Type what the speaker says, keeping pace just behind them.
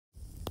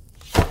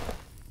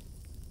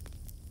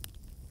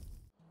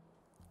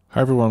Hi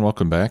everyone,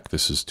 welcome back.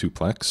 This is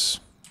Tuplex,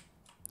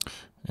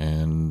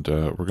 and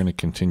we're going to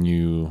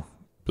continue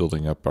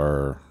building up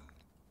our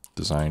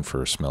design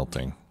for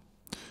smelting.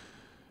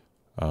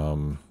 A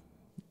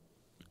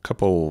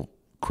couple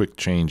quick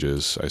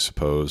changes, I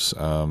suppose.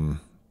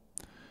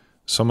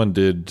 Someone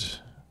did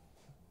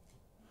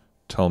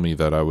tell me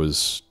that I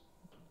was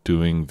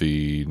doing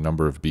the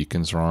number of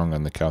beacons wrong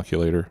on the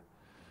calculator.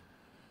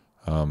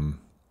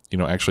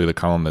 Actually the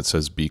column that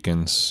says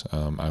beacons,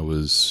 I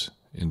was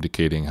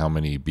indicating how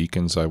many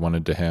beacons I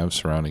wanted to have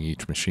surrounding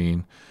each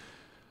machine.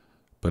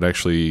 But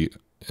actually,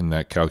 in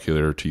that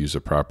calculator, to use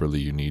it properly,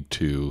 you need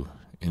to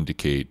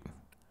indicate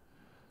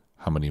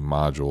how many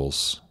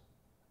modules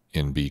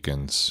in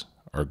beacons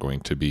are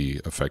going to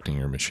be affecting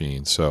your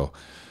machine. So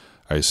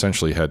I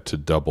essentially had to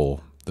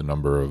double the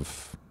number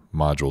of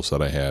modules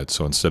that I had.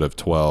 So instead of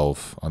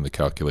 12 on the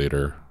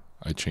calculator,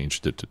 I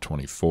changed it to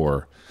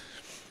 24.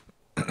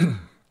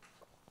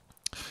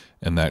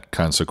 And that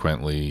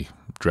consequently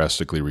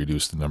drastically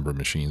reduced the number of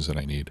machines that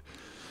I need.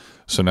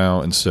 So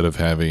now instead of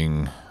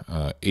having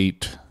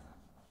 8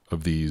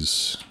 of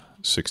these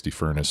 60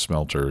 furnace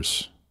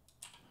smelters,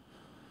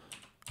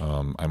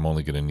 I'm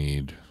only going to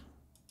need,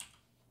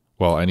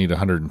 I need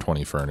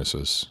 120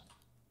 furnaces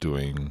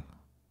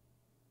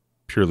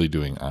purely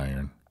doing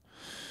iron,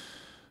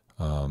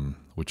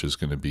 which is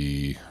going to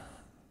be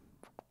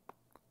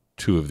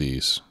 2 of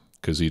these,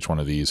 because each one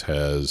of these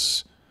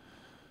has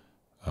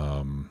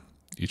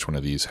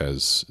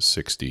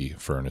 60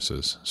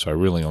 furnaces. So I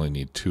really only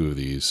need 2 of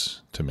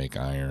these to make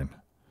iron.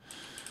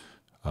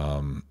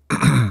 And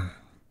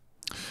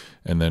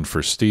then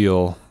for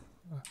steel,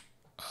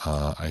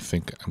 I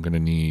think I'm going to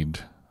need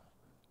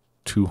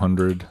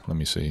 200. Let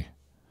me see.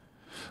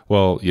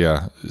 Well,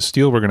 yeah,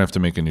 steel, we're going to have to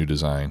make a new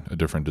design, a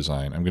different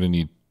design. I'm going to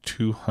need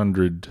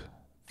 200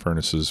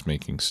 furnaces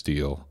making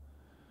steel.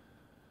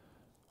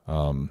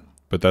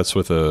 But that's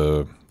with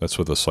a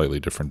slightly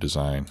different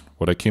design.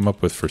 What I came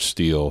up with for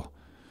steel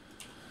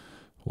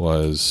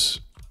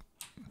was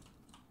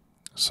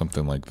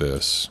something like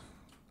this.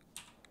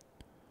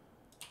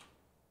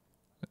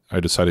 I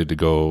decided to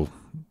go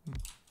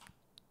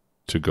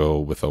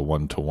with a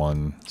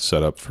 1-to-1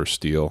 setup for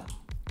steel.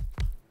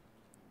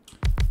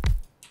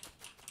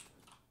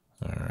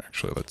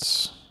 Actually,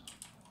 let's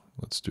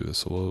do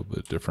this a little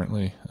bit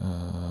differently.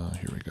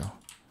 Here we go.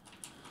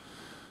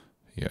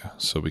 Yeah,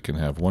 so we can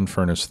have 1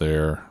 furnace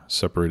there,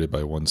 separated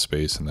by 1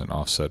 space and then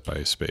offset by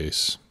a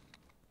space.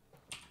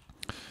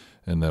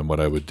 And then what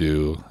I would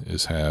do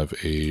is have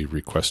a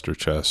requester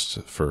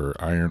chest for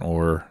iron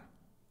ore,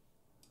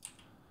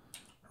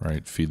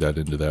 right? Feed that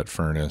into that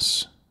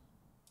furnace.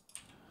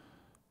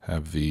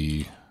 Have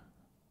the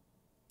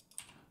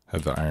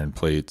iron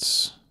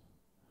plates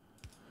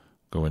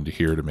go into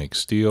here to make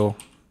steel,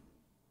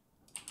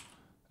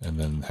 and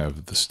then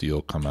have the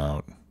steel come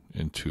out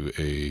into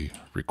a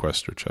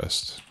requester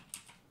chest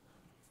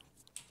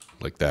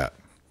like that.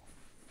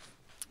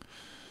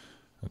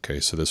 Okay,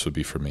 so this would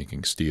be for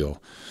making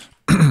steel.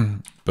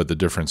 But the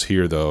difference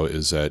here, though,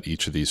 is that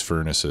each of these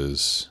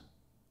furnaces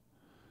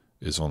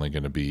is only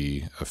going to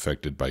be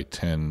affected by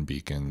 10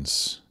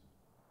 beacons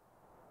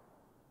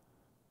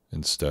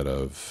instead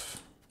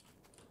of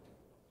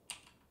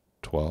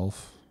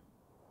 12.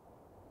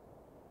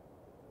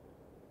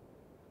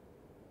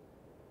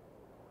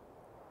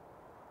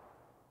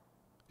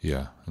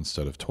 Yeah,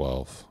 instead of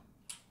 12.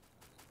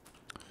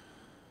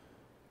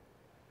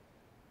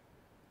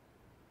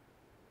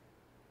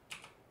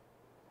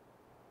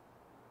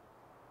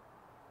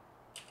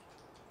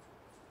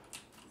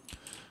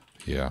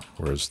 Yeah,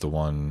 whereas the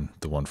one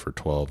for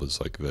 12 is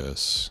like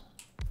this.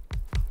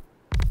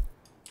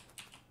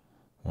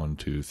 1,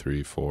 2,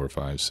 3, 4,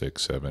 5,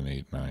 6, 7,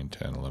 8, 9,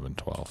 10, 11,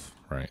 12.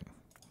 Right.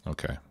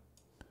 Okay.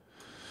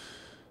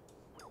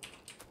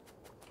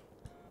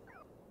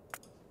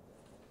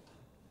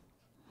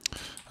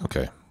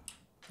 Okay.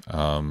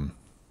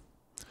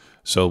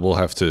 So we'll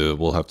have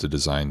to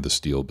design the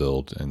steel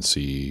build and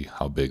see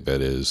how big that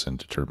is and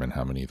determine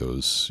how many of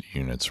those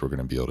units we're going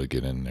to be able to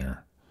get in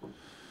there.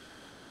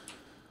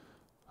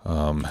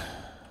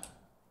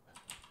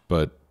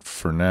 But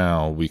for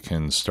now, we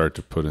can start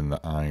to put in the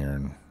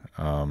iron.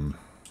 The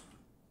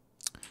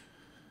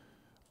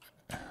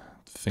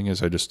thing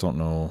is, I just don't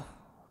know.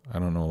 I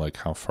don't know like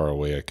how far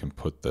away I can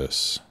put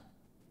this.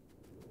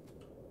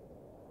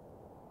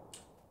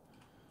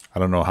 I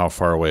don't know how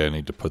far away I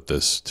need to put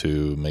this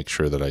to make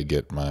sure that I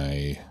get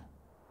my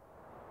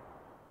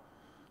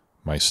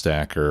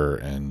stacker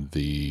and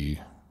the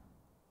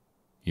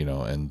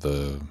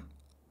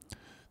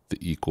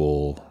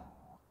equal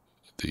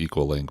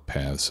length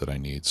paths that I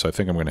need. So I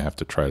think I'm going to have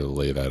to try to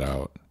lay that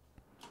out.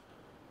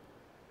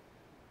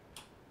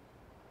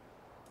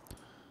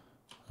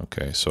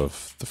 Okay, so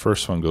if the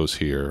first one goes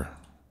here,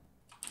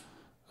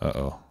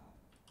 okay,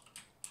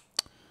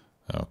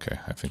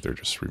 I think they're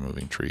just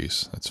removing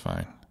trees. That's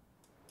fine.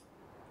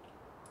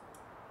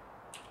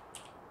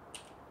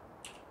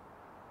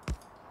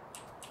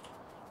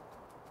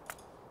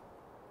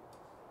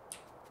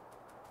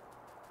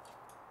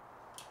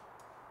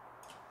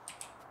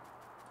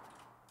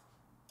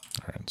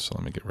 All right, so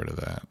let me get rid of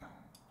that.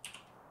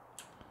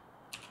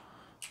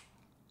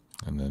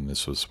 And then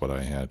this was what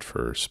I had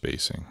for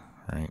spacing,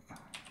 right?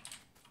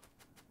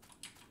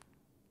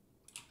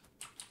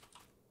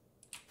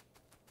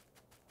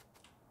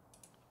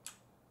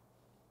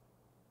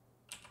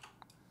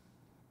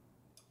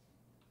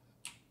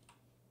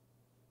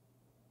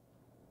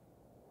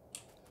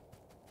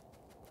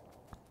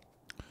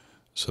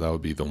 So that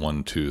would be the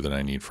 1, 2 that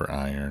I need for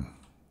iron.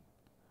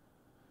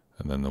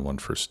 And then the one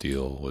for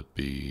steel would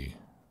be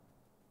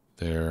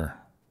there.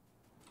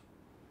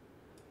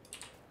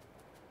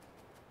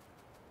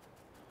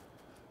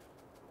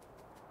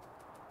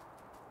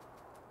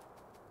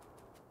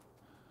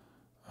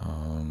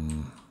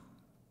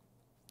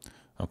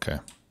 Okay.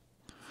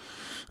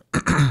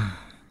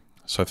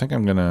 So I think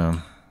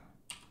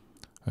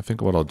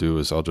what I'll do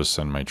is I'll just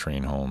send my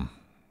train home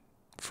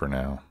for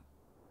now.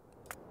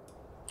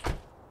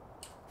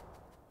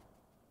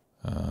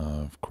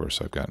 Of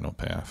course, I've got no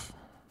path.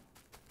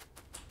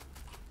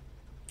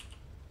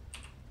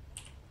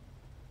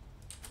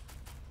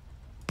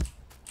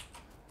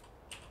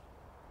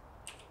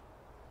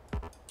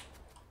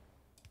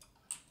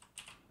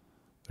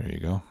 There you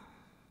go.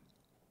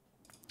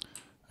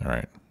 All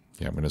right.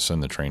 Yeah, I'm going to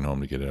send the train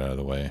home to get it out of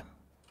the way.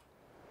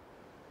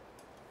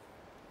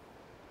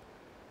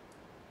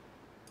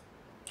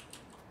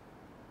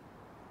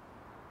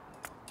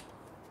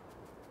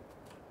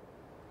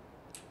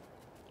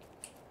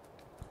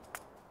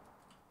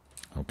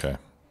 Okay.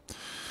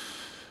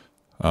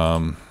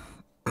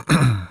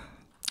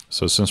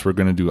 So since we're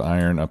going to do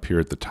iron up here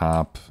at the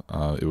top,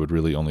 it would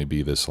really only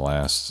be this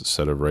last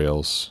set of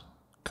rails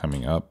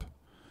coming up.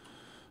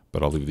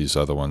 But I'll leave these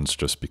other ones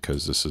just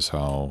because this is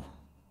how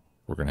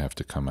we're going to have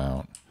to come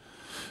out.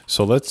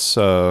 So let's,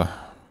 I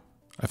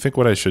think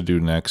what I should do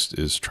next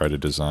is try to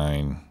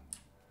design,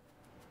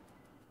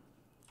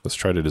 let's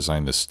try to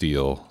design the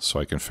steel so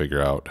I can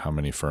figure out how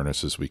many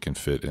furnaces we can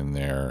fit in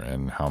there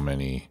and how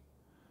many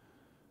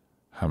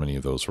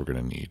of those we're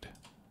going to need.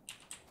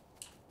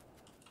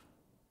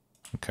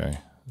 Okay,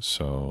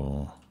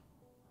 so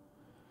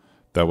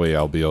that way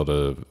I'll be able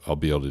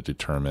to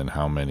determine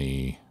how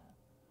many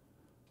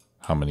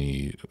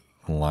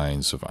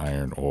lines of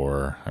iron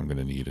ore I'm going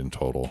to need in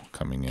total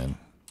coming in,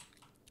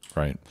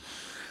 right?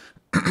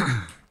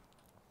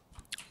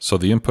 So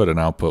the input and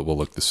output will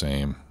look the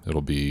same.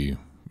 It'll be,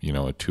 you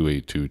know, a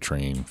 282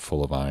 train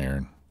full of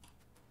iron.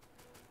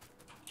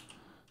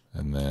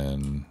 And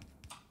then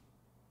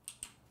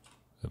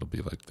it'll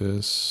be like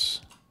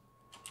this.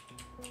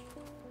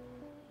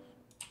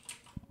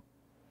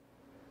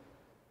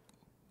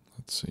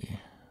 Let's see.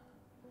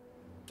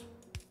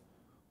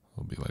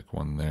 It'll be like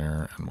one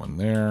there and one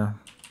there.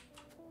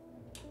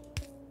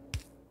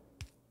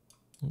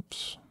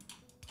 Oops.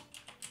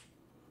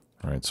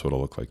 All right, so it'll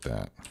look like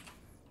that.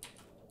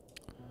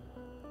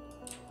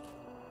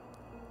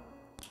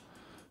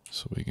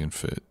 So we can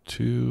fit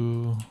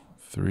 2,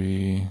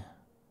 3,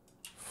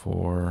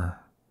 4,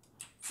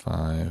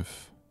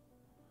 5,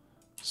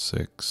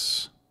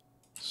 6,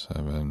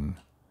 7,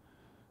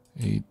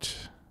 8,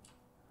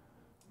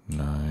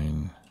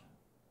 9,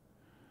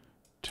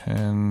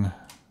 10.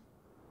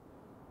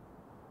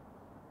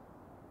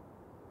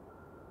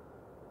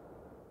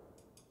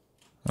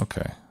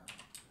 Okay,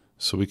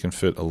 so we can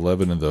fit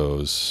 11 of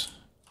those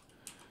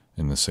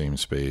in the same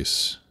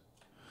space.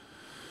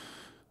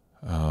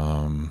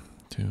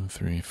 2,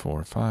 3,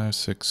 4, 5,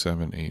 6,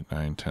 7, 8,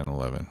 9, 10,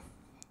 11.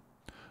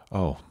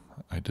 Oh,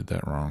 I did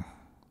that wrong.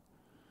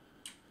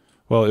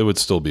 Well, it would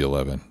still be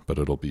 11, but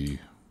it'll be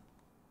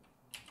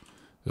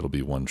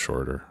one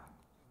shorter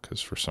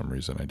because for some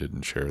reason I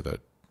didn't share that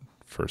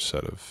first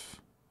set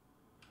of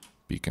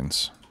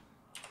beacons.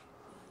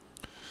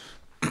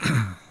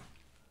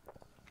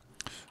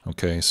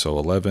 Okay, so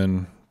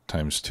 11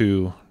 times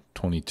 2,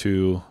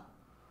 22.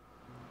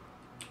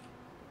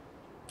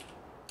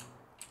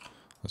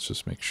 Let's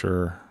just make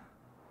sure.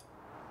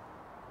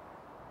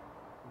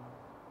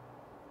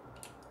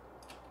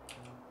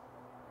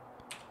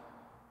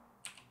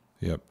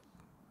 Yep.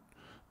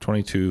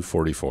 22,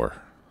 44.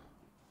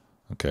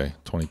 Okay,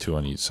 22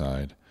 on each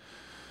side.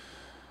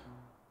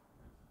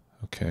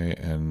 Okay,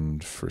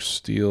 and for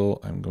steel,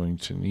 I'm going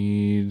to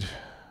need,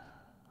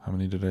 how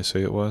many did I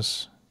say it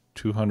was?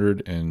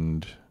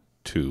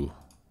 202.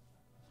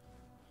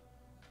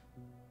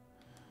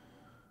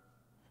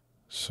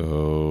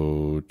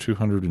 So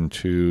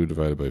 202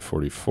 divided by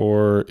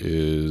 44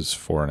 is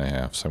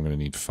 4.5. So I'm going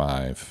to need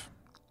 5.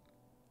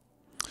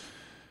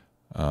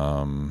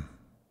 And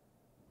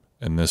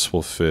this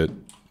will fit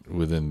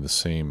within the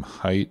same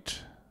height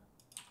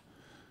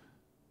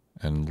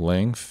and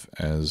length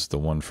as the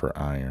one for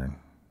iron.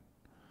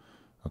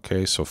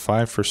 Okay, so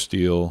 5 for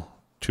steel,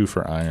 2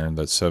 for iron,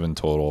 that's 7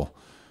 total.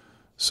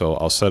 So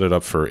I'll set it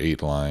up for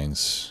 8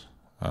 lines.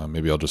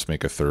 Maybe I'll just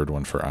make a third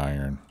one for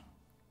iron.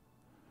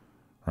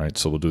 All right,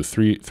 so we'll do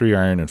 3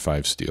 iron and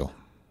 5 steel.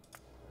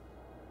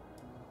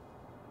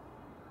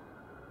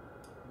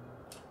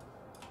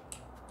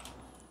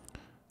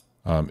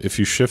 If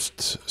you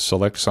shift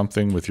select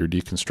something with your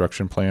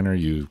deconstruction planner,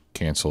 you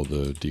cancel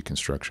the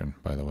deconstruction,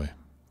 by the way.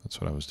 That's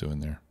what I was doing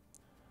there.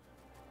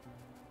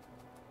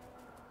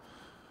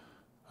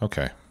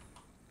 Okay.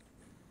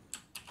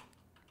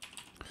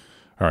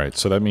 All right,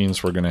 so that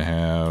means we're going to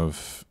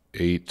have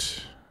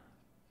 8.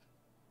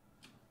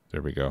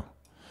 There we go.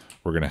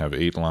 We're going to have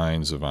 8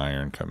 lines of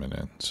iron coming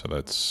in. So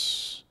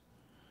that's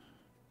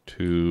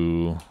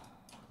 2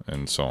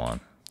 and so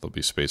on. There'll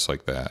be space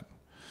like that.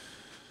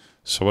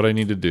 So what I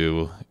need to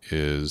do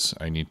is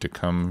I need to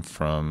come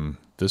from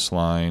this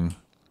line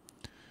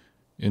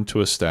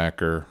into a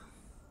stacker.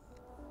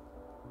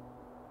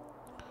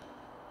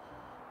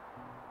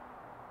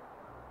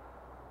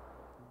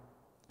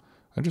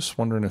 I'm just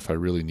wondering if I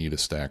really need a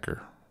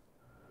stacker.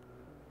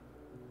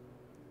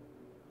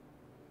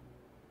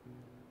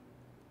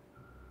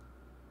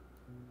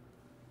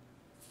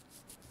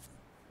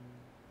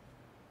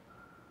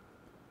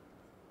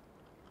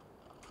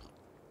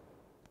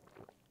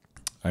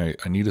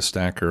 I need a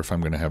stacker if I'm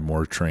going to have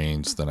more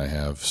trains than I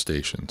have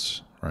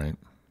stations, right?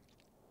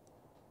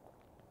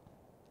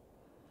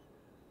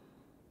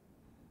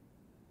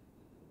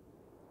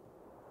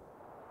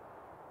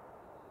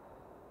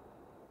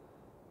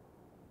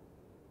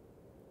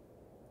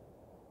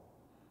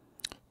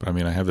 But I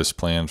mean, I have this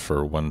planned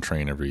for 1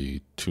 train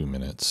every 2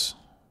 minutes.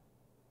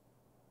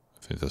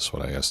 I think that's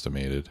what I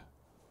estimated.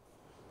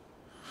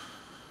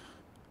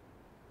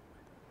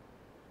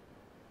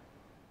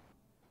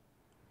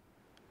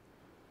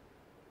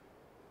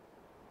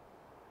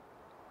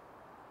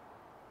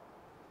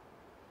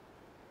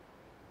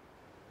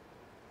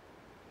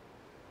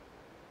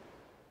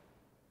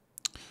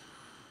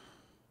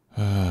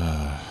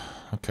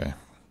 Okay.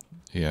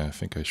 Yeah, I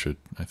think I should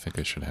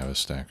have a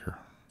stacker.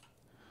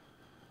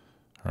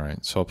 All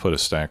right, so I'll put a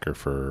stacker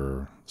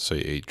for, say,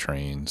 8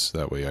 trains.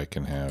 That way I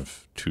can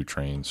have 2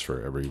 trains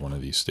for every one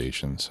of these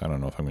stations. I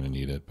don't know if I'm going to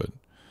need it, but...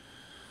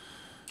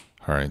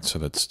 All right, so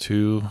that's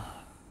 2.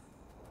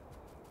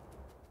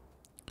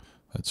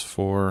 That's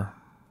 4.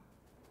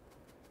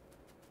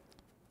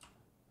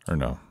 Or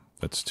no,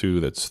 that's 2,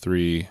 that's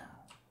 3,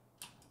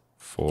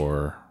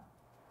 4,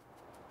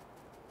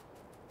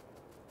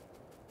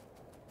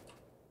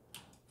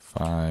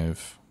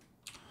 5.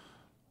 I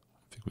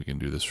think we can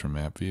do this from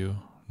map view.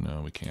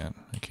 No, we can't.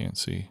 I can't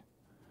see.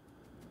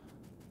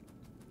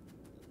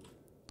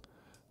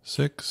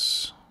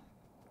 6,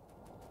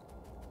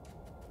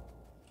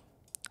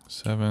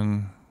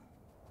 7,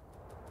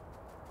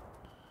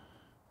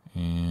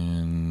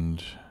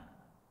 and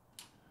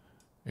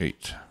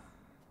 8.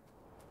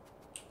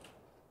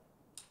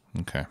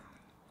 Okay.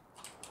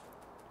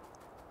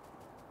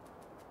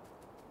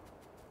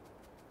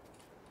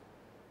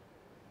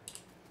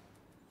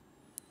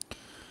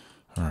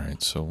 All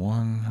right, so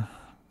 1,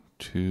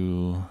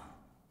 2,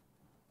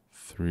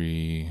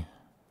 3,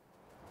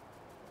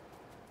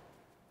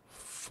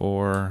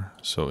 4.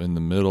 So in the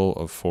middle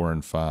of 4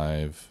 and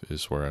 5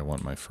 is where I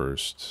want my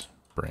first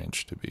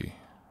branch to be.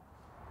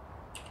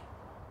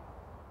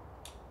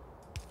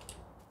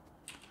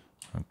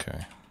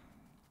 Okay,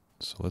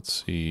 so let's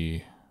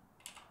see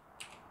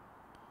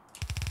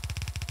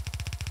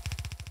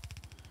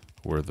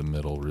where the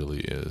middle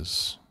really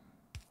is.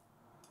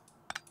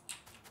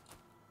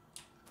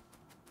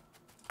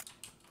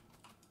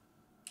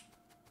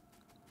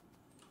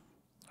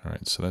 All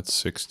right, so that's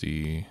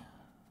 60.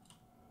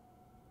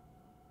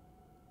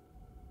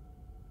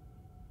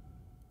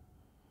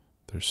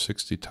 There's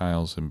 60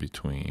 tiles in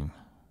between.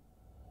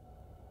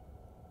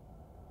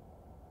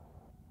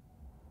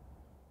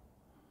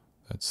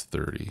 That's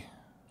 30.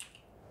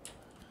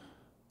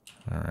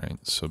 All right,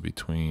 so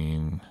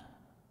between,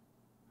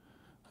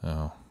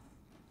 oh,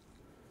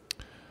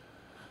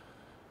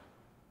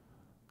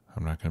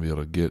 I'm not going to be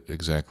able to get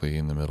exactly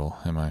in the middle,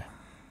 am I?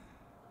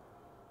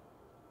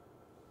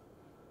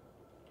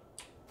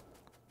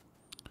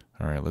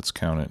 All right, let's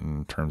count it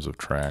in terms of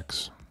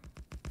tracks.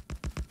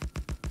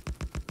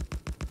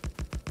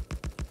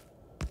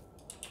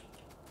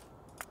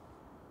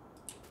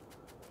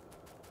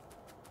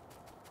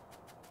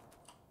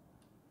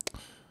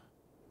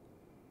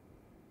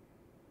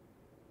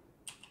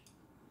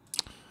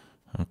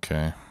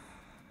 Okay.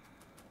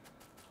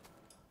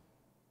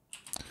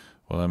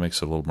 Well, that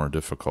makes it a little more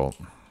difficult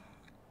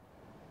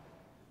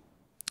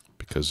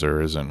because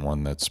there isn't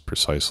one that's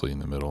precisely in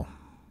the middle.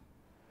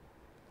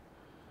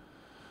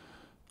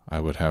 I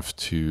would have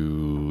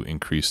to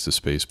increase the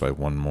space by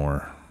 1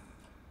 more.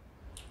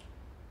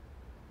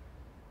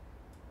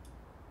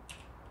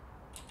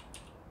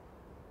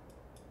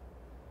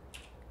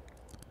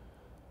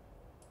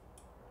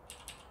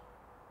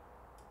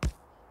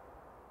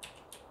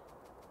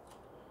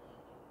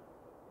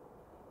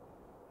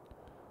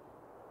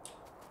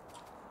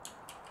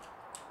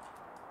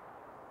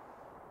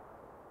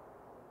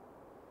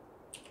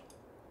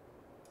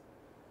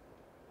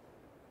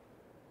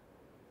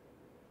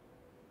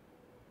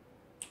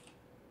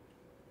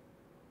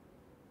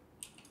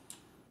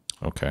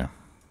 Okay.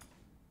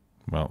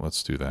 Well,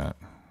 let's do that.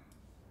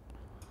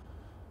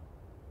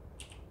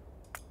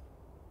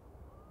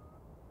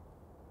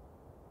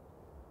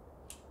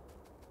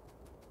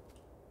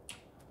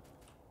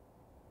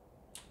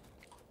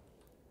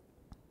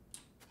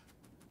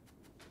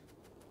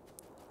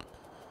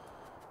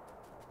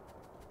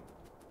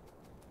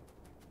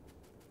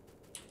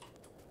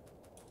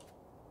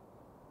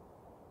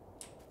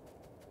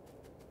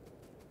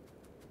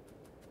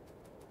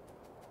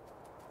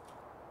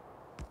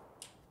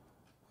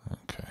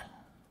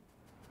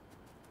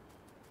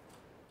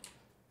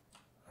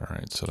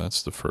 so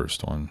that's the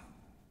first one.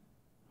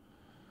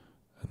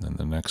 And then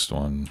the next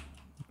one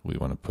we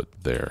want to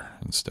put there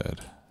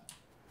instead.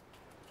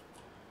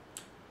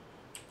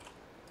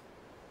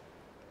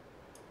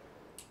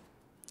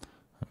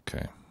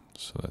 Okay,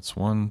 so that's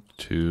 1,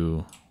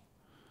 2,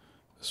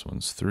 this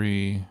one's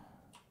 3, and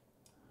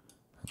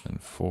then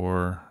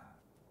 4.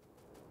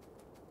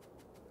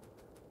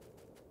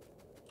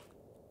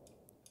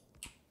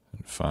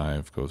 And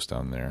 5 goes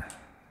down there.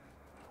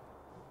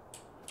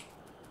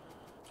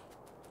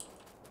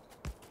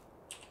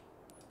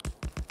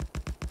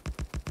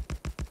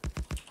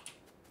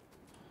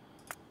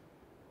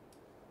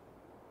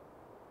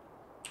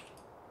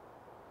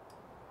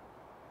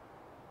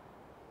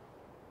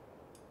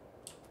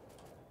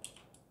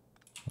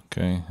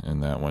 Okay,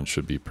 and that one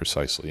should be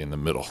precisely in the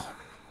middle.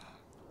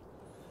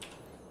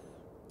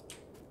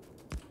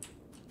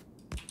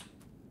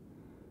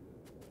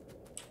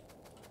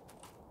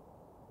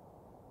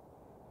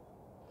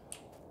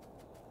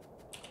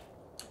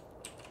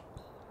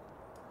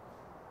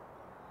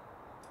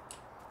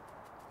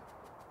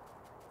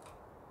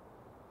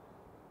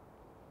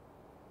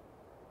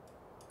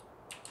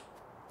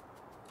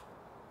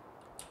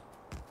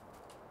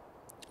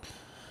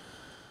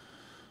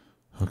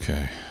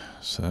 Okay,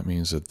 so that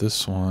means that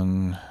this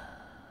one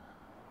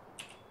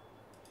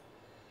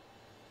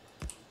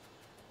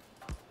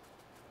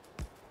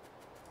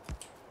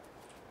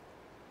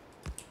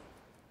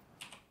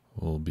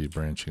will be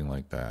branching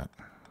like that.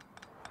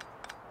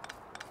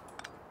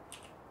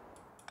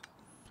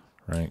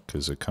 Right,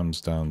 because it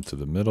comes down to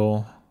the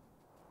middle.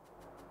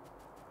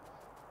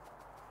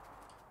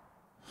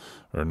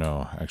 Or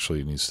no,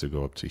 actually it needs to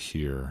go up to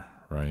here,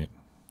 right?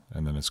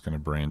 And then it's going to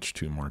branch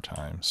 2 more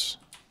times.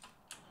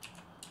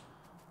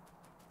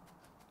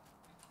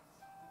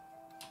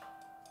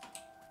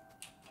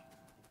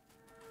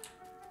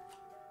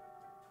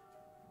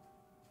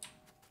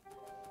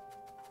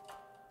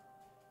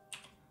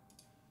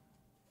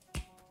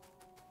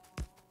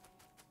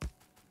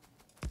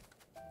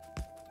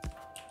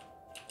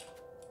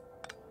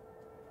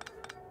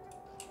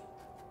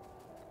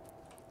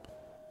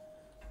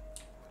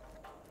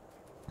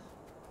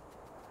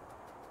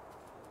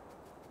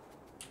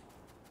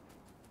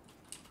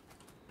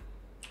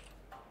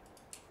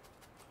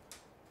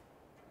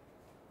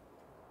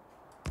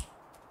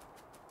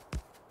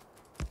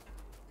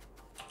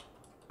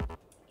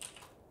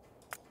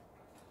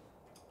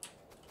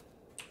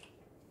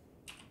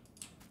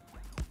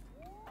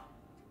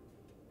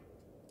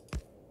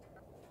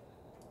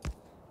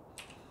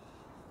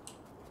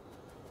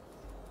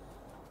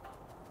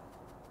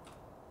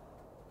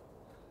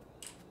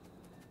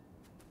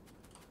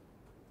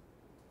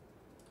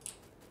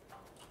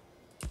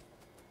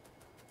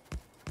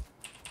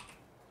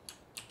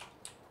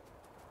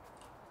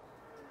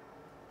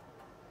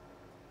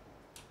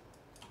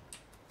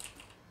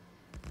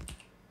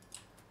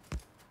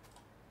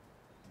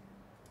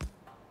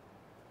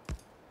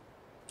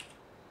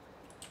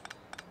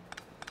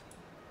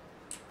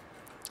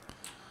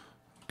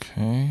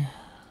 Okay.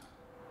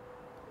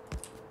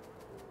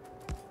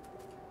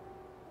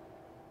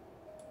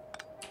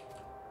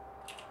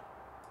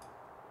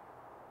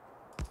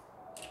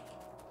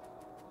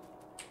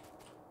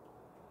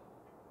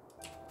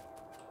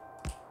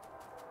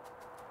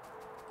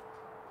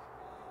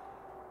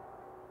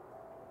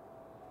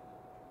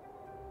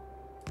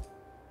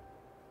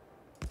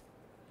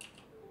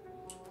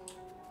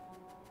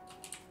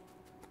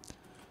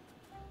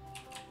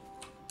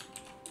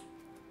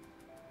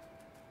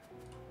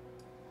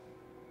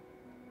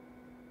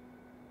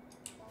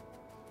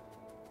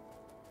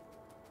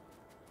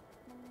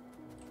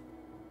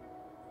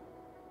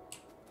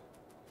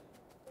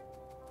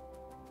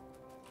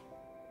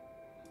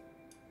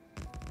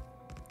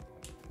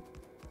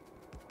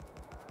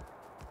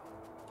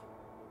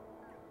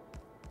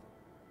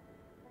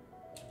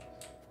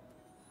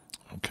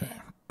 Okay.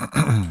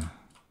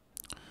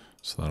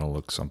 So that'll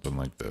look something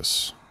like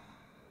this.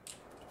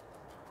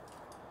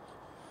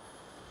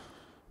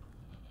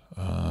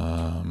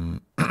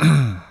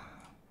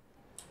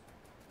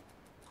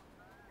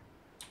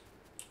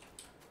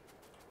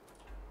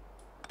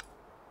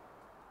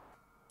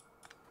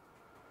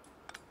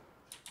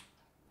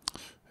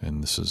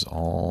 And this is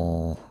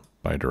all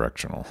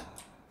bidirectional.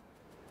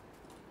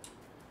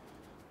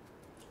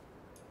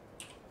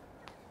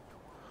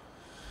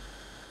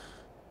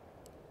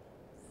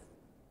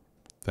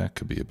 That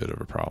could be a bit of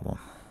a problem.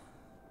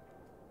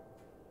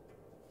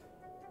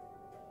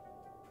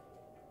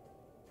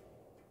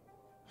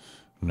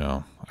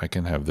 No, I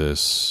can have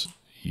this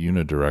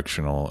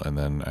unidirectional and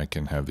then I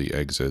can have the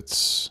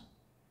exits.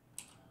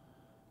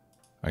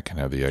 I can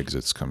have the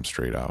exits come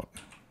straight out.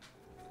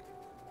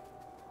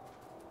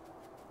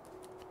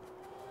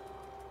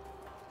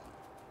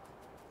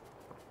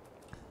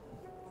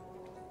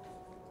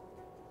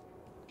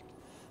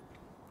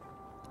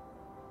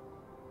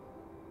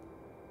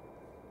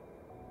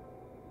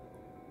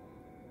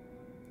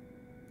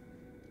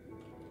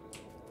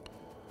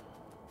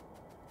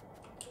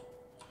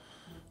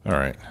 All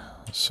right,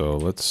 so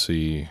let's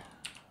see.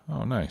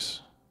 Oh,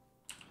 nice.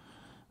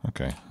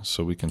 Okay,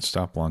 so we can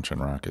stop launching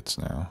rockets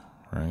now,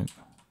 right?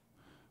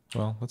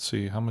 Well, let's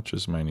see, how much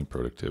is mining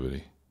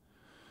productivity?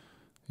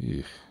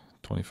 Eek,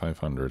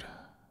 2,500.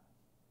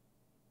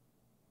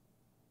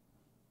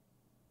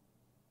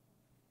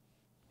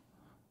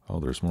 Oh,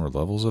 there's more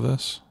levels of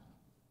this?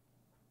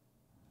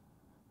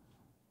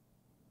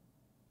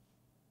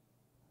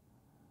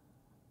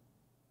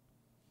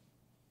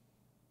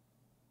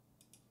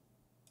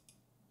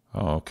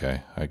 Oh,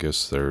 okay. I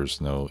guess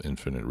there's no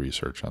infinite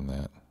research on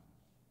that.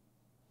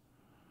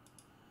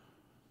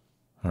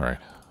 All right.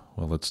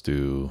 Well, let's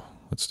do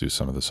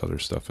some of this other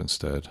stuff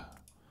instead.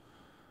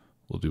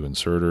 We'll do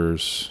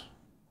inserters.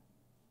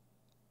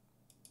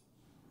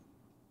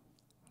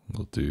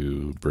 We'll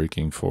do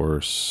braking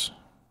force.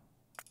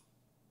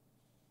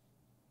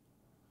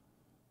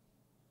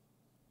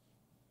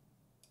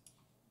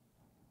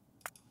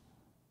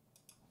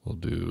 We'll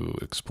do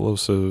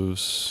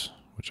explosives,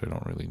 which I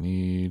don't really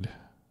need.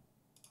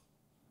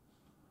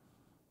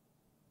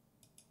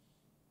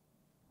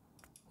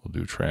 We'll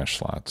do trash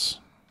slots.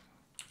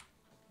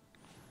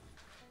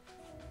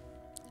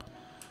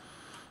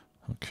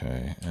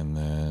 Okay, and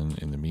then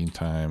in the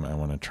meantime, I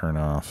want to turn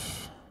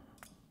off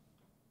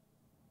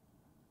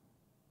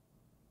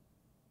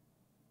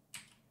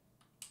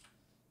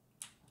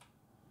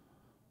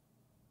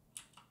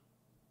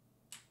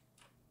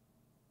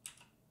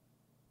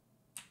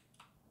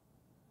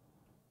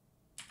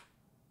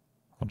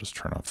I'll just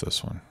turn off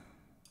this one.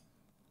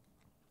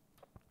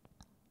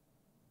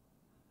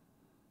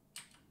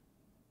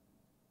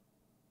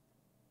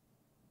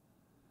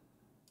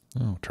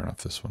 Oh, turn off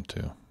this one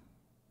too.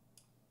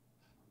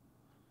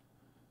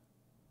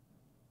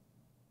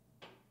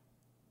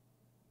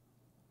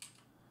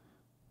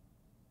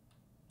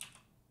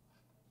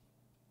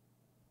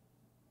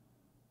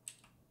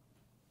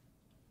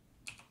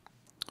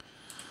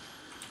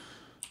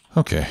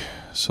 Okay,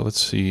 so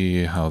let's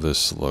see how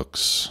this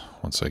looks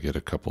once I get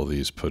a couple of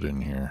these put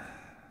in here.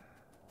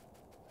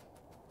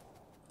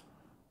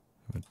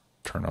 I'm gonna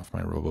turn off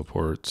my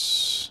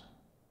roboports.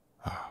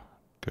 Ah,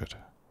 good.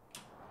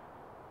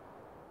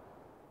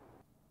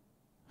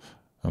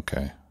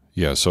 Okay.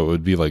 Yeah, so it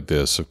would be like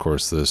this. Of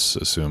course, this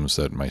assumes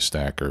that my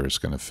stacker is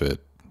going to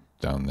fit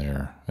down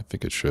there. I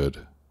think it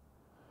should.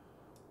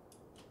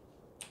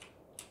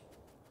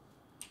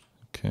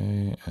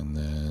 Okay, and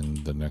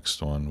then the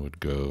next one would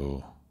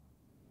go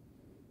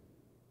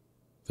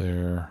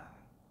there.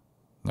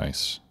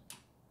 Nice.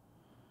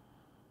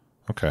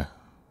 Okay.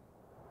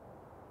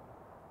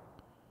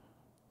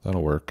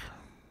 That'll work.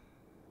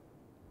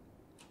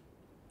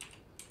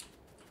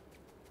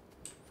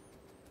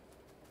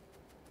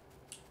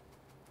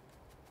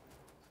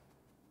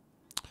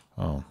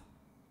 Oh,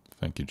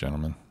 thank you,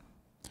 gentlemen.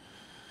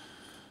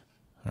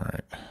 All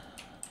right,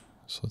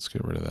 so let's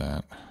get rid of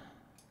that.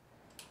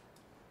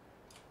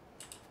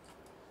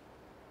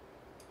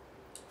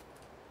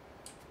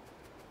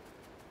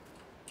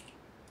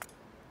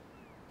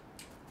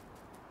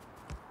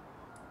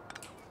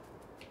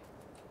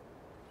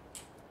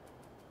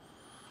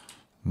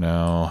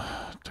 Now,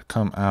 to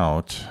come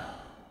out,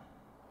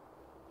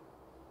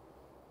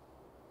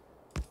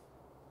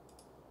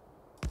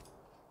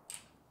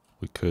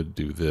 we could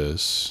do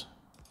this,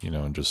 you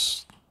know, and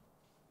just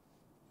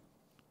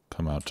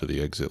come out to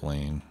the exit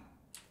lane.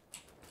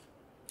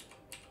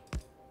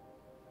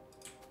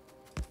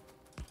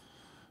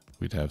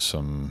 We'd have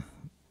some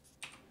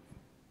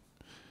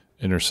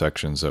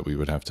intersections that we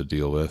would have to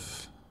deal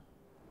with.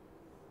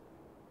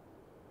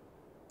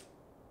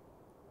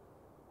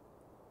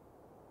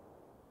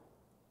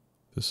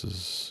 This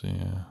is,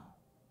 yeah,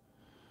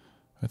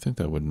 I think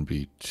that wouldn't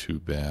be too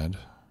bad.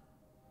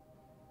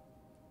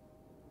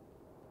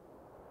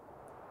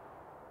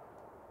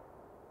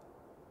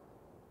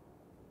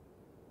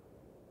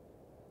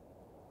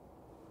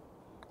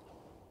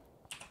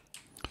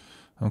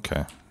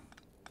 Okay.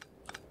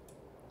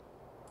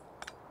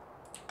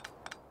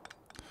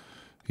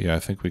 Yeah, I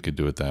think we could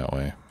do it that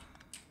way.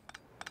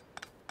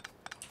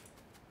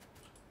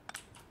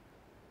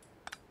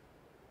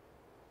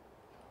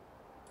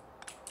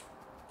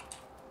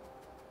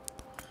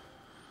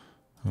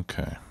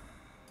 Okay.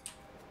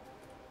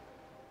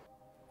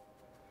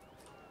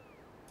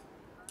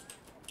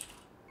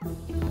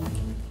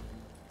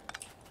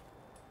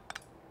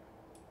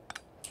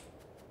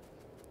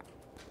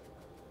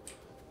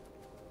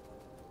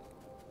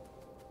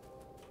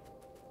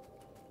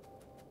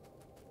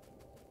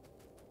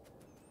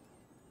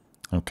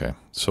 Okay,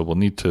 so we'll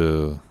need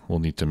to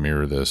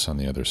mirror this on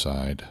the other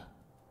side.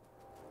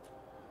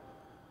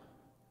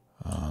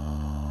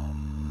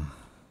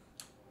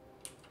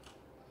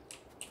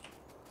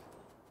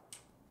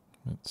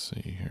 Let's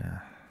see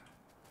here.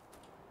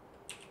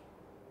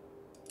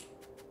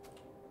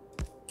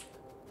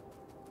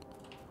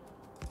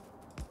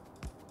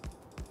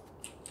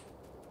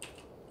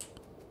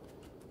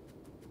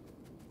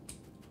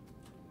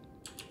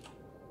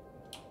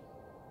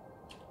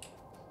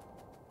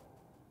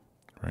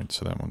 Right,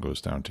 so that one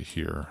goes down to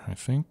here, I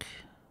think.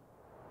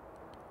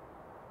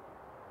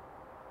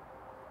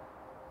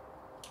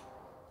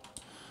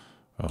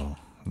 Oh,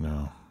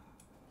 No.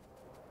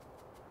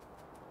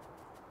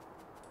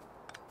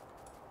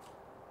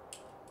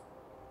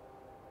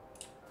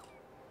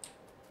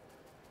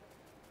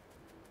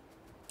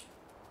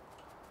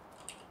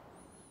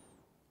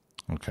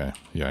 Okay,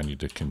 yeah, I need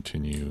to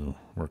continue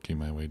working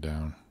my way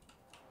down.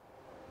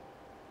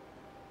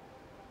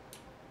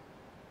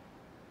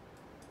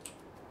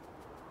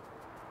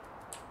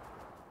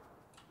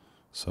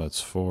 So that's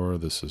 4,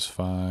 this is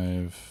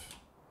 5.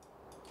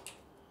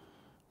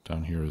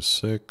 Down here is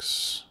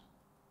 6.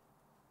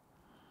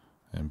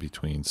 And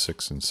between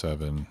 6 and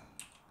 7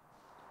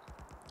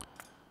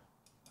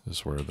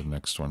 is where the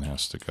next one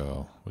has to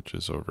go, which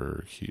is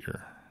over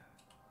here.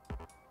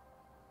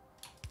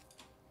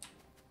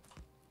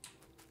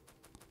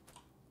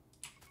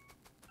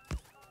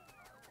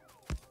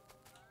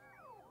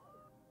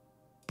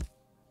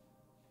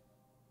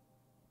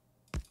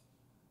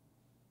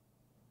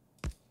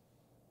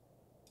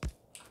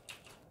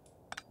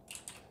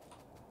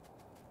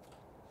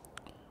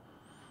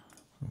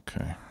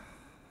 Okay.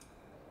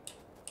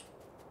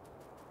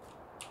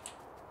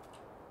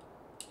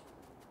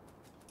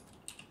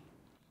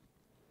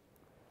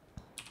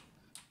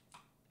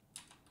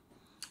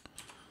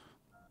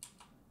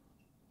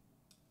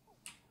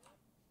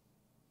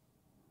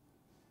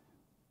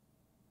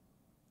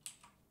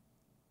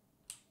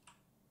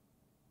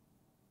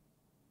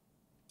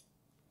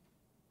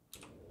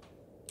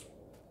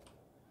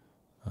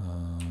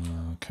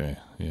 Okay,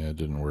 yeah, it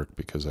didn't work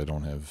because I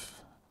don't have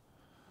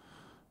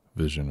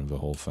vision of the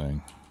whole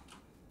thing.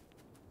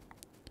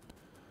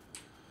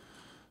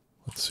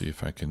 Let's see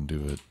if I can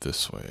do it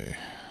this way.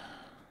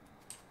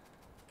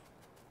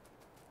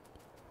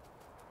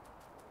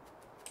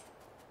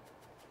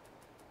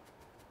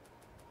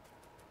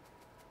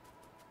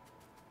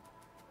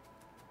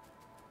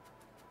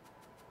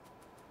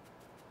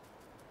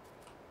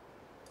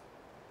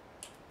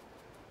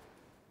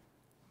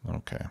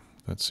 Okay,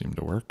 that seemed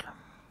to work.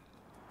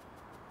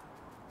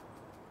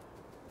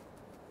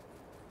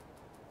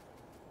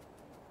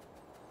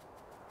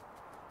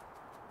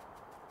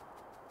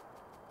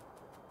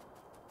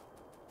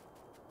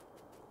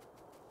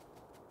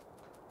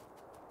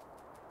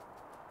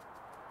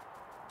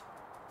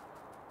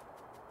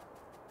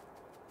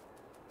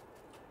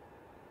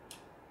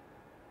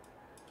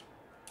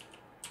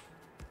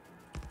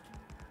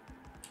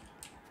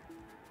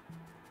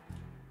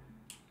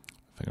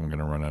 I think I'm going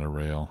to run out of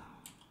rail.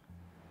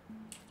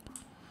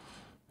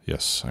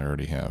 Yes, I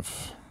already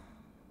have.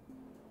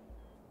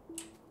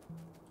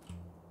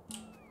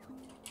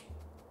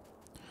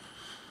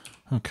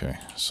 Okay,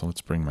 so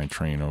let's bring my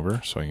train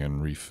over so I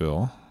can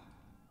refill.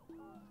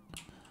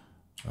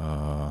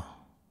 Oh,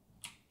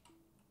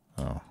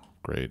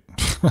 great.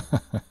 All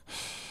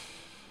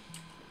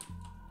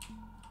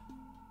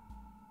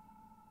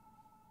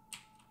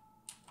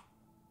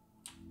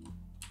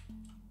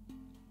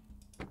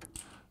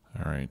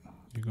right,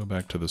 you go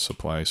back to the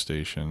supply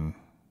station.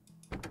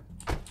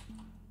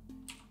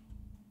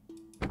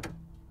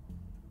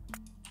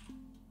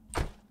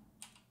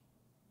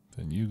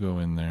 Then you go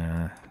in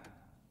there.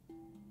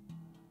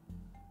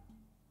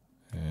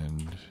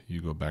 And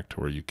you go back to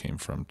where you came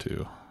from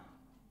too.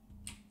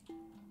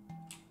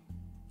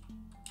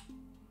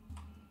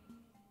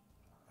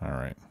 All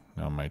right,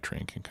 now my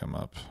train can come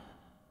up.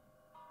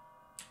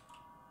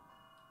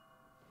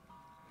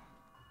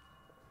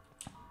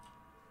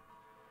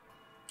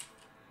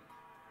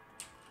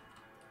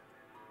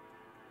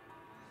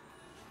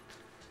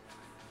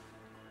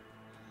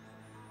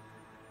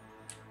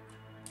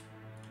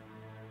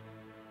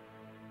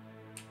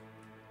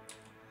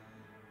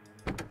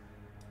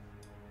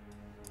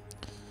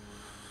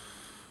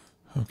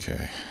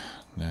 Okay,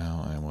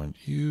 now I want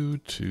you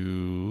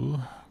to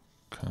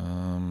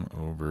come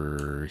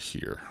over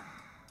here.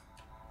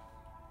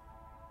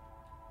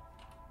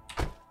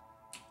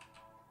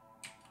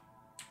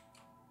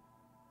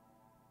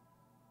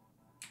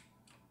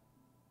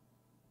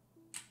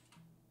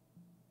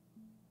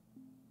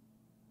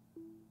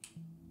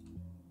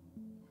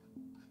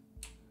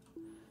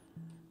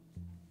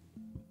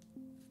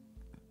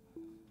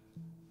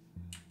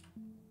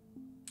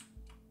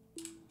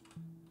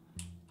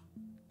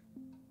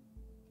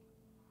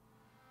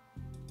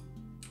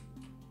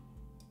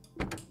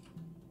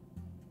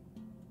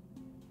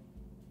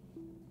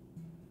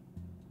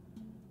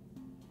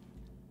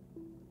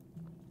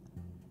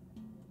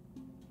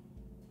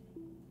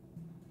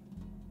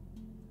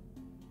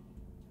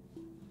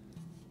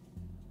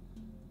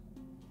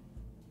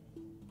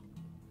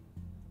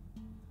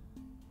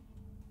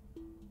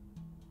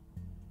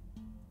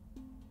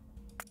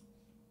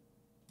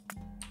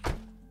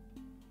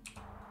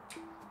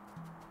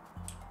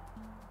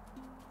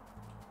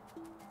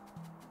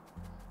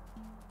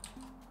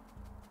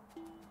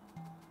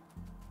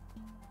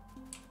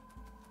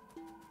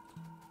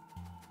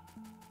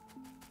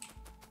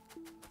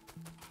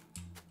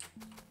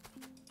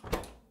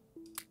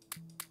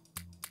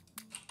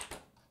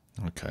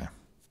 Okay.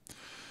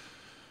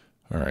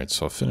 All right,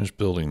 so I'll finish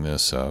building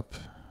this up,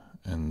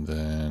 and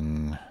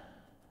then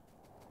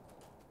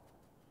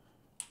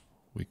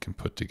we can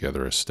put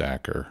together a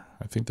stacker.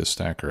 I think the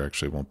stacker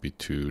actually won't be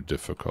too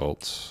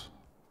difficult.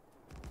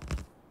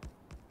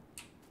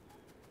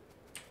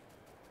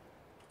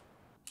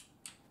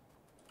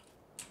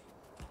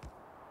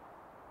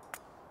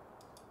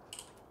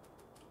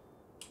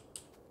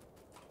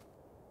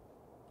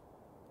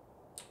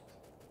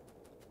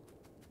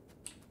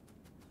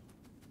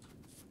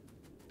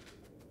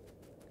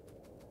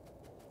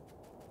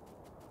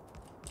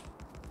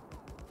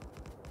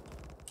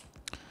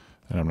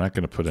 And I'm not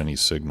going to put any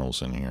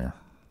signals in here.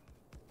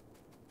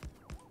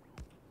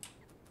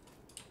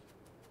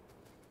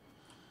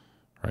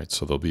 Right,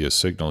 so there'll be a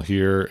signal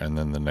here, and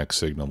then the next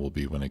signal will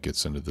be when it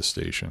gets into the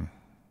station.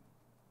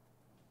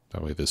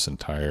 That way this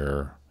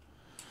entire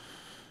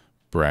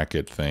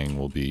bracket thing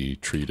will be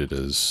treated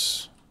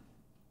as,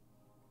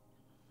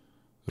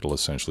 it'll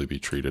essentially be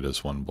treated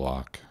as one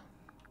block.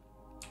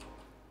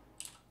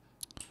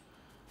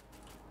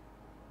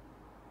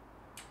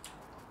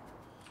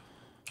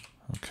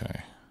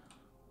 Okay.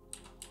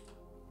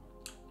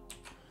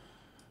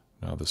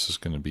 Now this is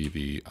going to be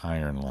the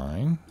iron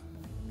line.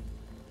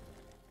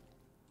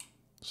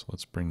 So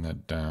let's bring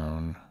that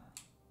down.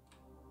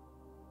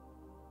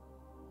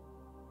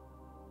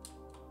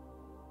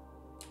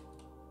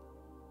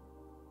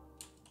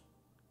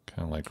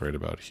 Kind of like right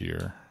about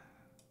here.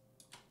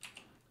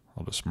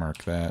 I'll just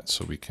mark that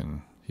so we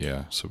can,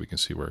 yeah, so we can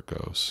see where it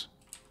goes.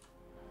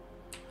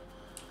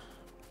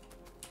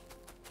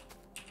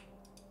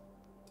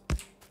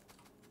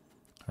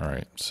 All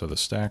right, so the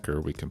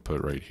stacker we can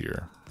put right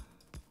here.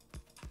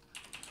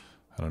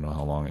 I don't know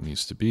how long it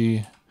needs to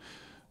be.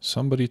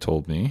 Somebody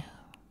told me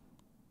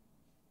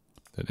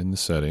that in the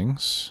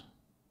settings,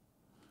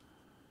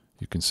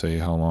 you can say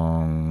how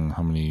long,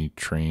 how many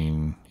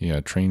train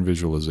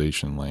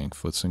visualization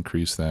length. Let's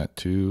increase that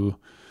to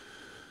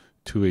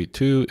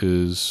 282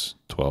 is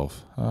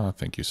 12. Ah,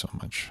 thank you so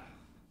much.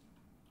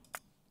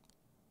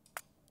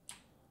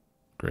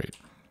 Great.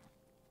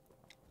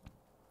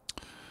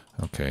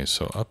 Okay,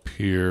 so up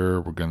here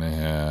we're going to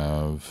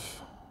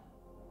have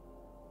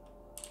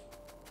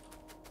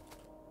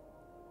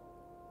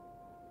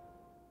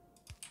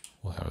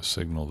we'll have a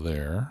signal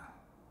there.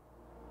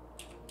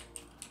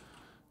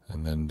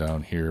 And then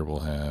down here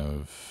we'll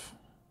have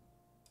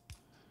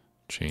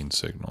chain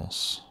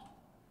signals.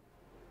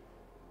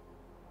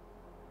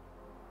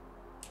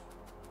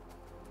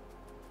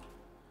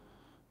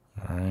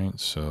 All right,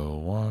 so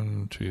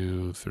 1,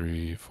 2,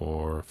 3,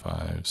 4,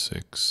 5,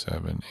 6,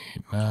 7,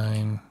 8,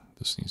 9.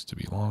 This needs to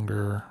be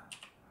longer.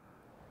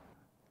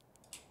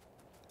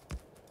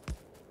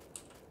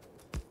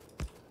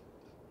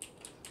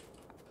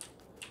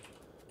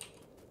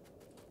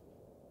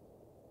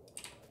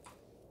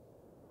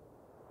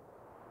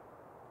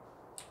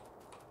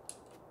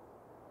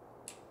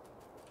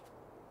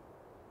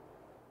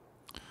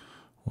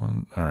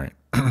 All right,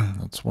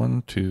 that's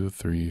 1, 2,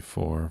 3,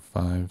 4,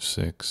 5,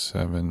 6,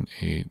 7,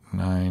 8,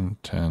 9,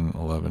 10,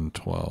 11,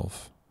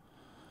 12.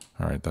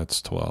 All right,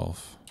 that's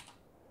 12.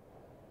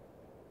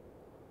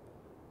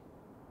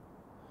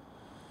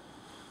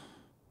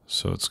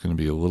 So it's going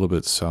to be a little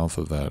bit south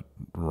of that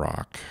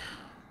rock.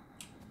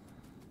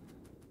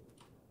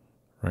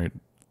 Right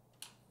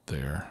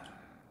there.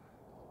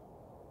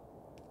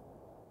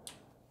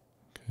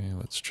 Okay,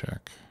 let's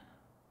check.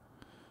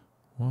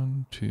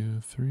 1, 2,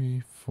 3,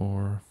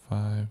 4,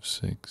 5,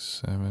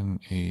 6, 7,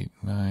 8,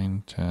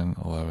 9, 10,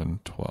 11,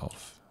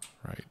 12.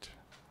 Right.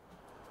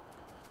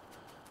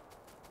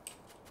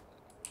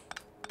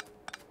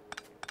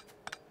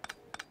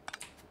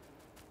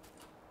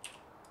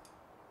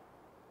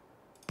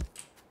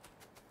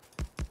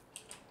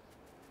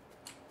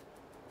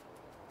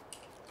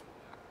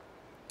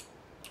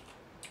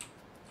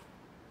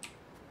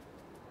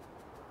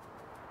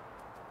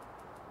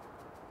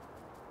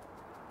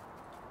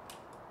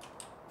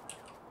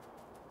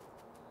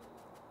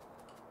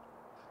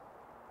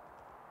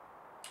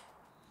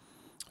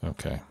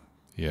 Okay,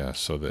 yeah,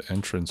 so the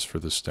entrance for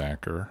the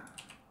stacker.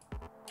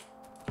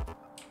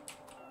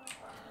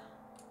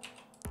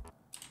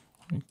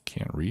 I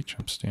can't reach,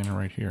 I'm standing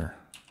right here.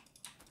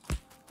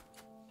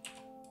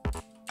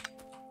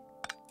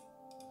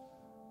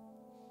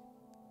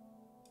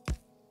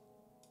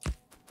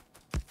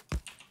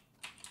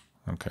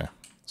 Okay,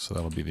 so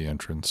that'll be the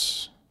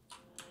entrance.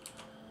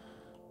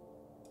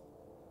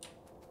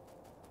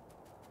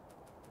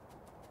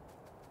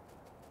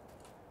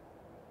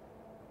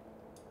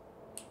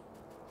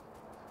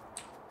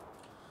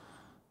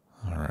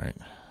 Alright,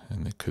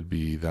 and they could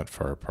be that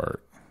far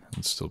apart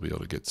and still be able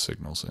to get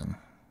signals in.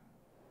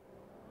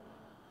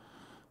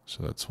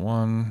 So that's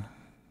 1,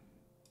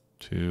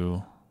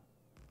 2,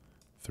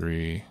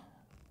 3,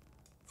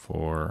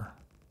 4,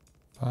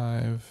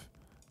 5,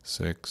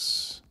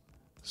 6,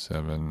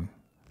 7,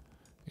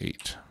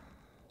 8.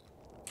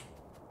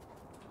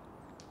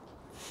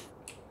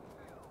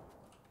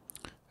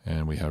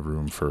 And we have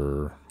room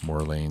for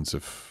more lanes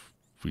if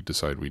we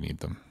decide we need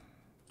them.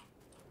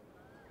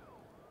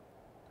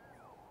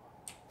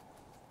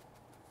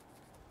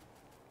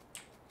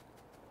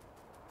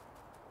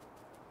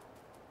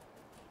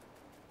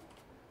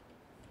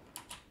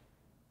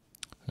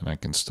 I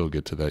can still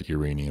get to that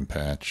uranium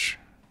patch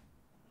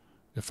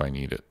if I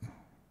need it.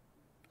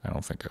 I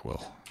don't think I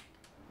will.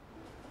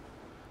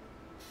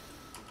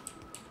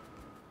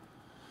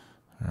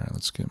 All right,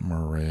 let's get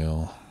more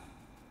rail.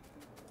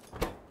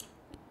 I'll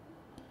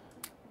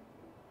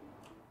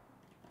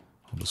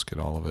just get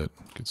all of it,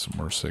 get some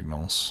more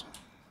signals.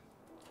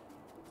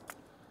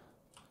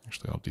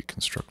 Actually, I'll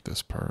deconstruct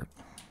this part.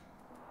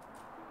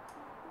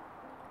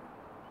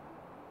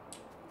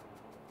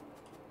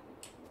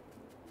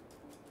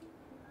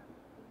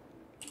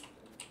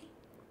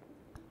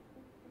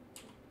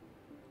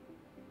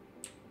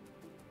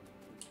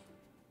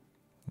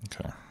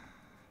 Okay.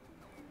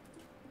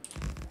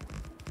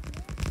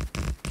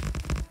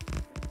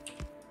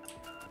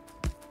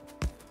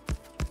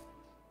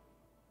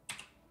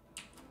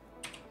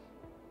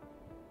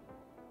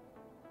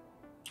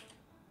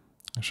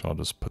 Actually, I'll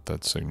just put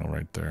that signal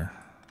right there.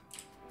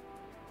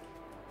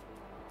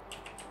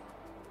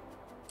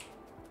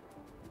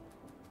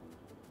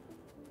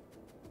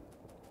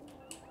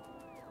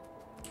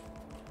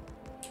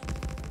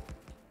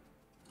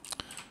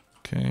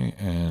 Okay,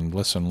 and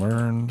lesson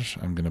learned,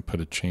 I'm going to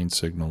put a chain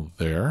signal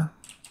there.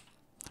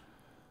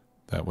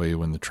 That way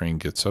when the train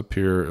gets up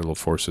here, it'll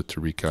force it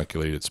to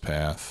recalculate its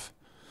path.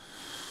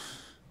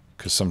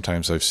 Because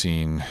sometimes I've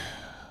seen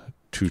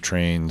two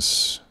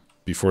trains,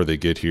 before they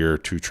get here,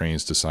 two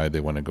trains decide they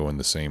want to go in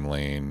the same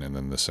lane, and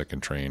then the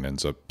second train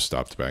ends up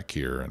stopped back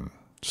here, and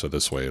so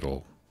this way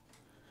it'll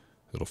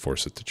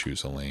force it to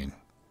choose a lane.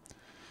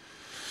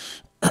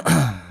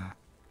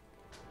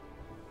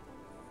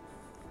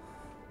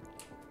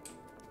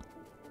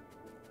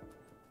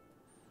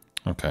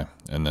 Okay,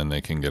 and then they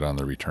can get on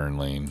the return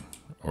lane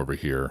over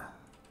here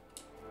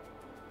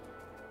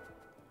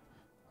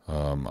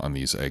on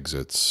these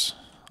exits.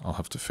 I'll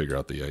have to figure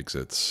out the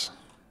exits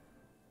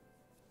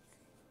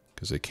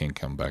because they can't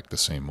come back the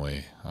same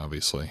way,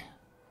 obviously.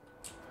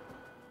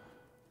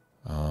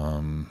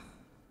 I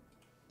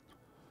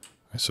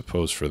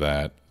suppose for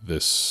that,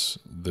 this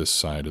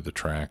side of the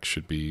track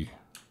should be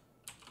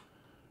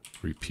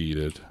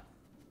repeated.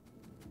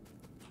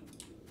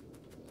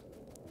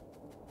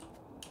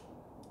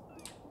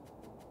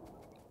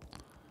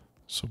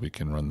 So we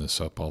can run this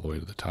up all the way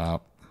to the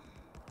top.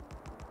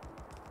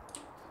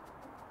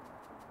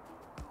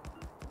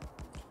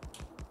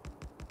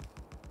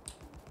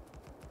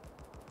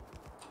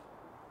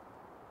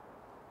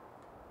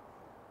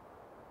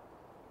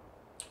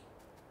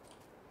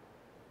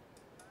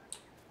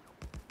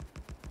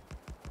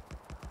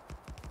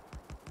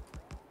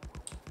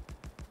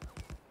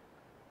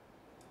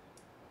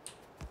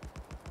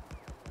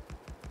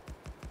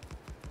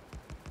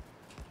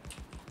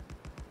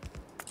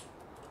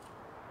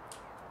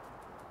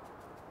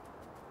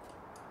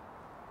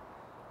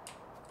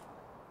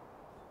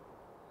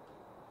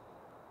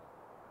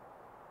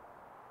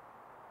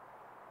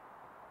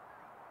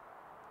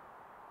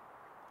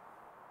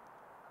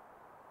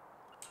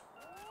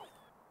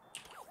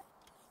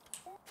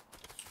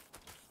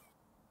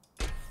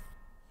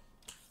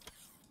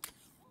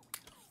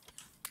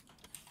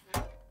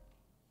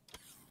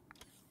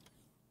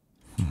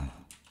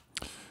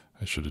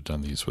 I should have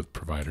done these with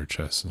provider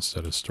chests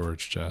instead of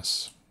storage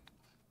chests.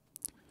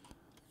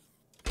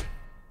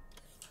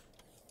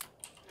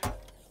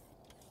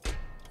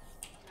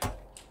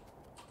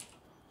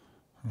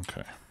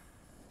 Okay.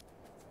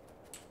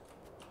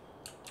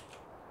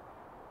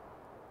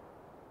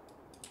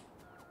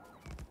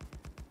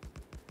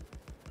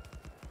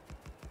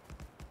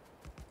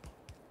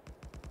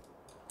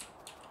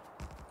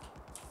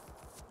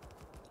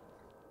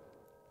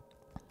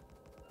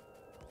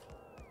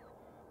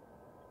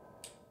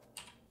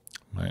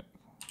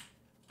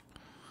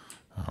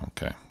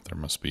 Okay, there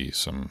must be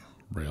some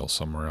rail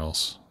somewhere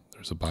else.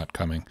 There's a bot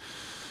coming.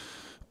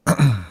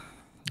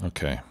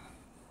 Okay.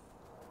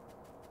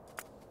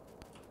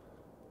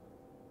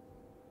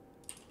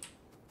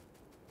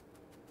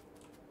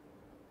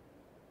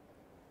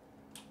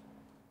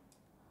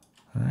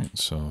 All right,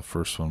 so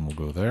first one will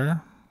go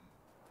there.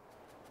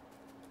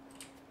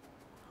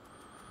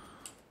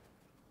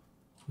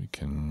 We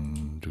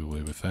can do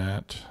away with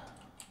that.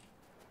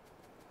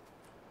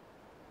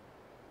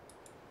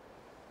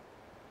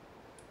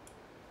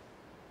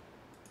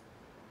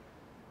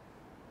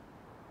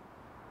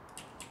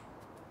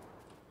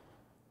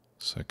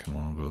 Second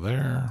one will go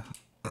there.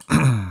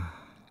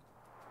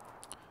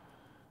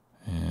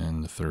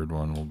 And the third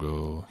one will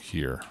go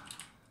here.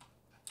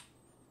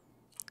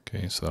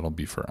 Okay, so that'll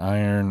be for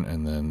iron,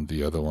 and then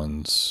the other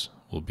ones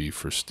will be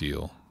for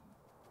steel.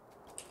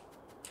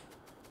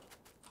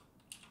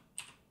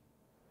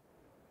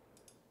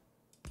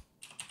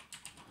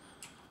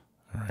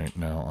 All right,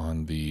 now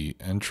on the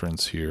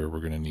entrance here, we're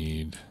going to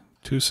need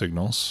 2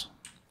 signals.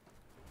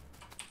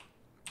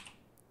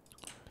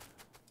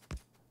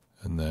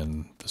 And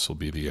then this will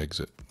be the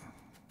exit.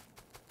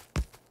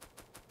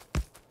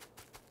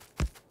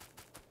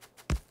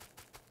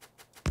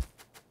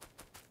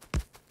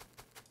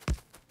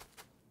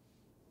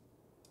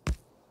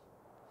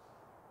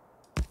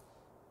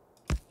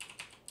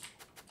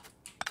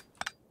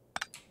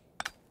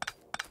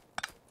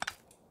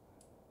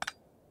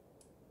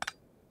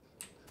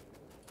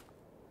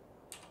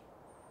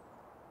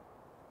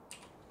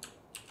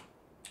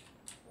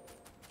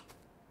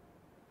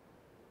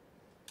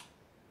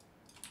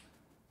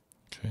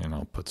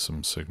 put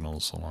some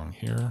signals along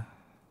here.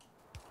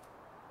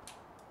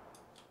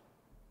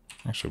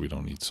 Actually, we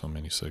don't need so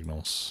many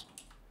signals.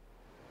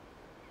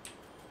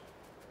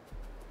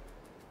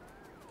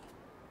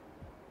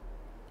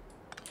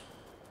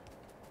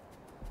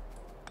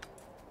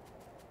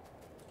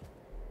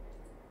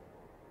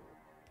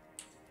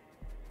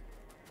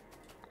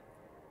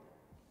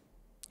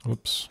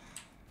 Whoops.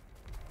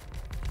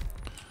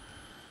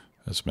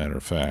 As a matter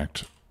of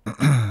fact,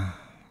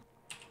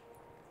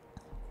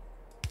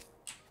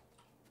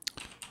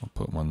 I'll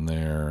put one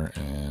there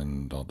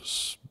and I'll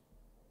just,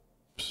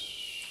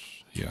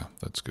 yeah,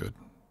 that's good.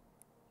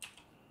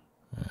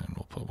 And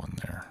we'll put one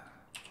there.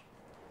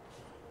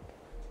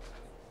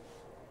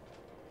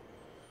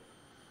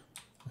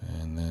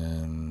 And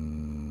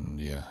then,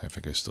 yeah, I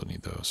think I still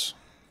need those.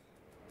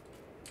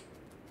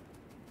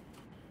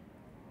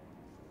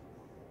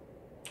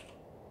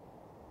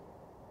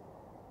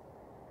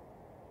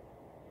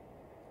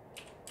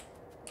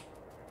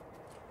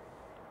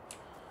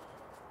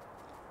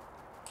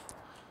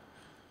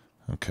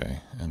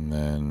 Okay, and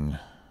then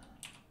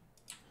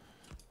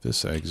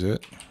this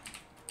exit.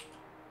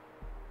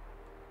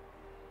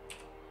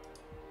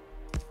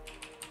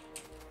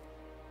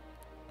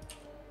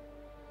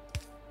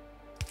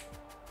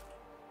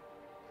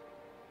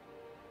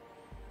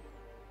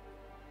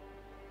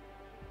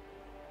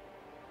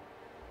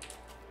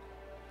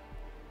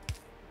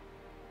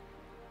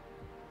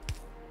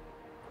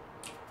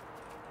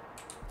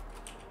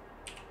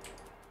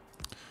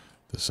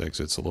 This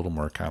exit's a little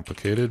more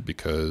complicated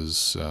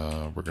because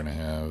we're going to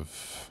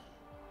have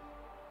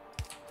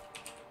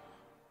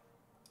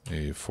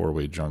a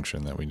four-way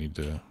junction that we need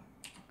to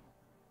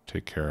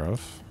take care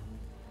of.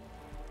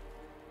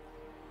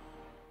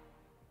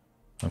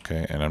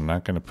 Okay, and I'm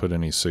not going to put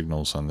any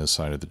signals on this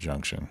side of the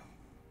junction.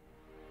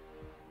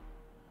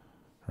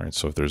 All right,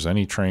 so if there's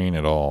any train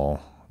at all,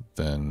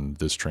 then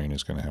this train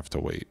is going to have to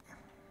wait.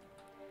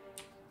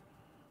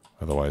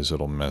 Otherwise,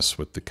 it'll mess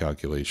with the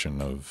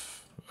calculation of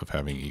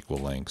having equal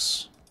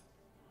lengths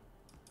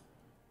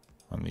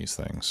on these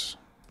things.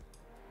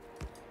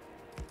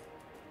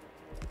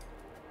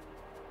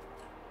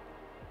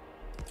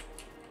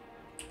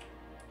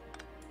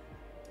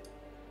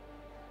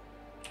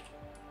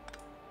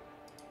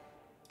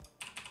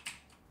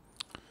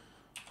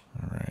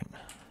 All right.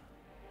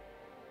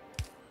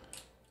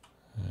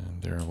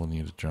 And there we'll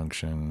need a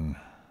junction.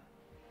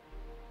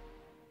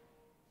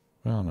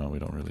 Well, no, we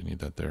don't really need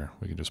that there.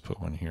 We can just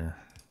put one here.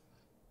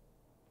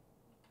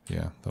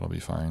 Yeah, that'll be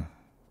fine.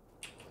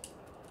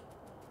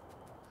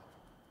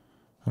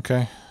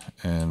 Okay,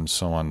 and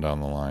so on down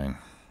the line.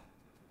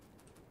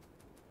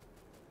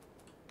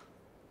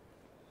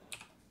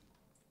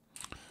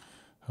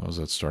 How is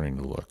that starting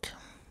to look?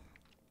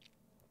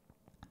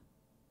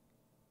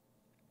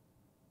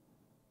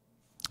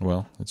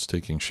 Well, it's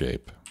taking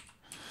shape.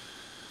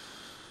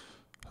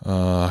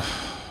 All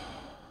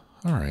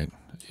right.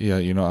 Yeah,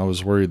 you know, I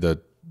was worried that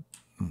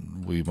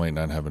we might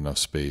not have enough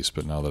space,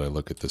 but now that I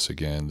look at this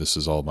again, this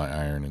is all my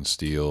iron and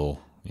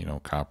steel, you know,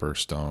 copper,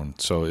 stone.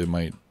 So it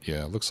might,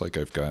 yeah, it looks like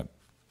I'll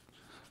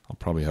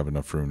probably have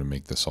enough room to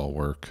make this all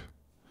work.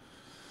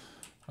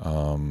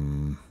 I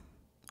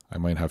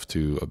might have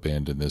to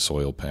abandon this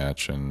oil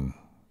patch and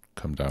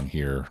come down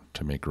here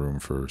to make room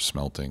for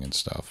smelting and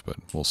stuff, but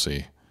we'll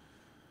see.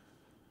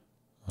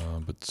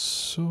 But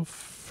so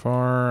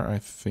far, I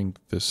think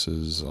this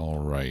is all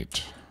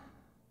right.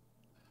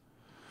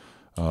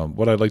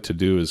 What I'd like to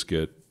do is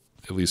at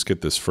least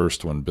get this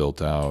first one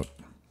built out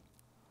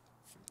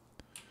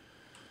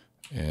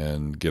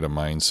and get a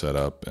mine set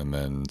up, and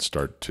then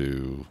start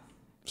to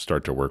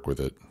work with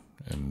it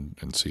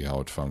and see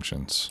how it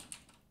functions.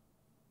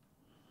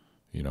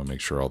 You know, make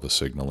sure all the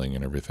signaling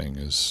and everything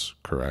is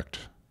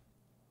correct.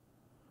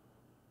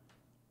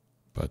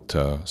 But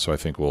so I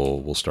think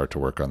we'll start to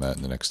work on that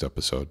in the next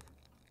episode.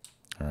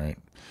 All right.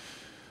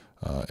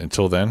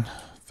 Until then,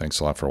 thanks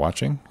a lot for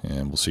watching,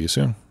 and we'll see you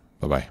soon.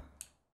 Bye-bye.